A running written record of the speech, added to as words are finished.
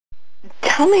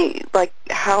Tell me, like,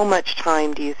 how much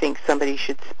time do you think somebody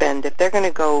should spend if they're going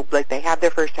to go, like, they have their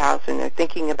first house and they're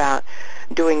thinking about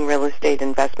doing real estate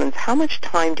investments? How much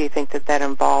time do you think that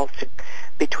involves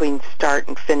between start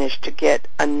and finish to get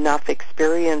enough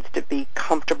experience to be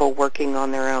comfortable working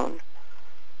on their own?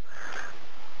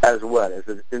 As what? As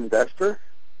an investor?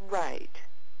 Right.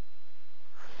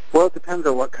 Well, it depends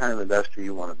on what kind of investor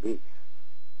you want to be.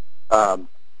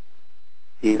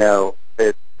 You know,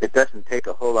 it doesn't take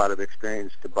a whole lot of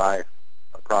experience to buy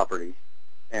a property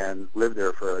and live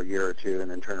there for a year or two and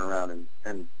then turn around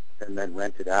and then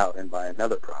rent it out and buy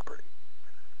another property.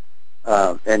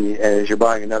 And as you're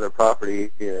buying another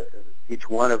property, each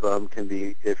one of them can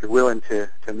be, if you're willing to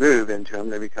move into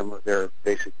them, they're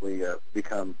basically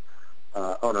become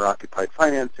owner-occupied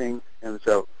financing, and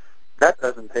so that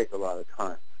doesn't take a lot of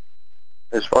time.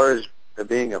 As far as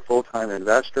being a full-time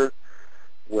investor,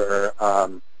 where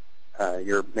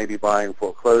you're maybe buying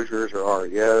foreclosures or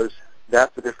REOs,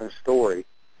 that's a different story.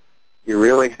 You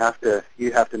really have to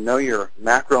know your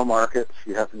macro markets,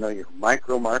 you have to know your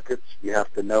micro markets, you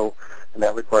have to know, and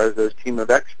that requires those team of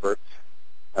experts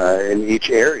in each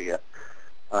area.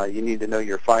 You need to know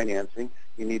your financing.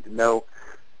 You need to know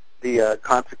the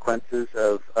consequences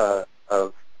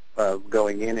of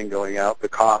going in and going out, the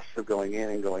costs of going in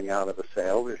and going out of a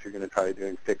sale if you're going to try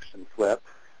doing fix and flip.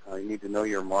 You need to know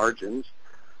your margins.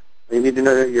 You need to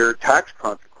know your tax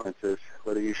consequences,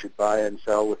 whether you should buy and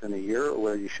sell within a year or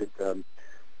whether you should,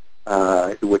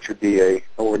 which would be a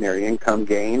ordinary income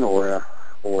gain or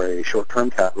a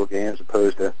short-term capital gain as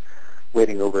opposed to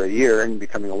waiting over a year and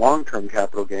becoming a long-term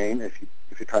capital gain if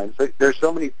you're trying. So there's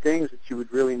so many things that you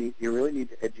really need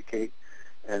to educate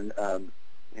and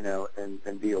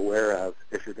and be aware of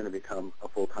if you're going to become a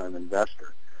full-time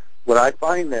investor. What I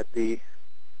find that the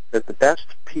best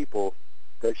people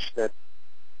that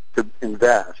to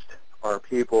invest are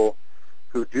people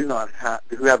who who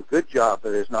have a good job,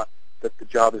 but the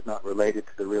job is not related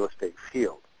to the real estate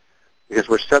field. Because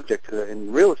we're subject to,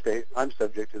 in real estate, I'm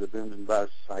subject to the booms and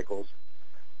busts cycles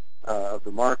of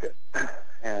the market,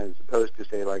 as opposed to,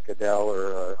 say, like a Dell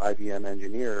or IBM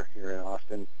engineer here in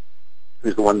Austin,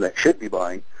 who's the one that should be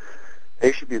buying.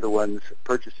 They should be the ones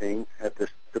purchasing at the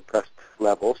depressed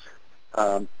levels,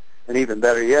 and even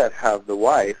better yet, have the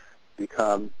wife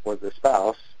become, or the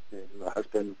spouse, the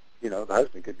husband, the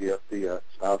husband could be the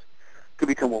spouse, could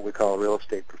become what we call a real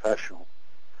estate professional,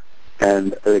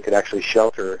 and they could actually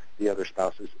shelter the other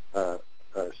spouse's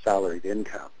salaried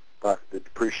income, but the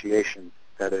depreciation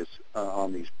that is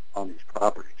on these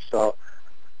properties. So,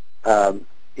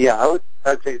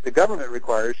 I'd say the government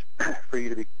requires for you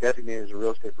to be designated as a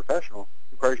real estate professional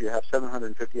requires you to have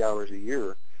 750 hours a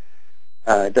year.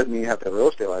 It doesn't mean you have to have a real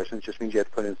estate license. It just means you have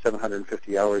to put in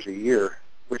 750 hours a year,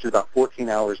 which is about 14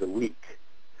 hours a week,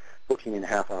 14 and a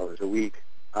half hours a week,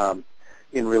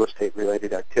 in real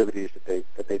estate-related activities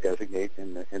that they designate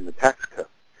in the tax code,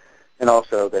 and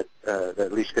also that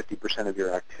at least 50% of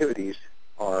your activities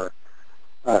are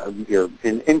your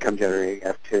income-generating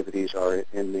activities are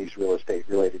in these real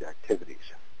estate-related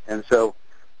activities, and so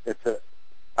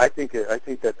I think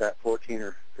that 14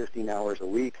 or 15 hours a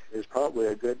week is probably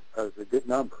a good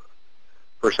number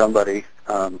for somebody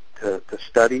to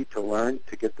study, to learn,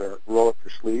 to roll up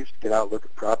their sleeves, to get out, look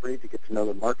at property, to get to know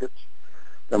the markets,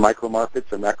 the micro markets,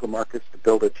 the macro markets, to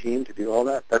build a team, to do all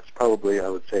that. That's probably, I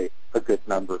would say, a good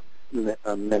number,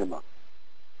 a minimum.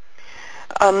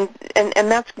 And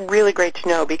that's really great to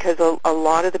know, because a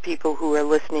lot of the people who are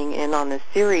listening in on this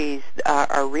series are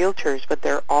realtors, but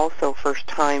they're also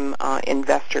first-time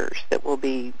investors that will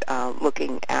be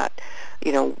looking at,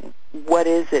 what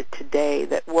is it today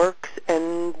that works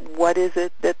and what is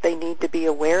it that they need to be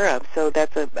aware of. So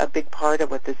that's a big part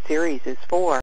of what this series is for.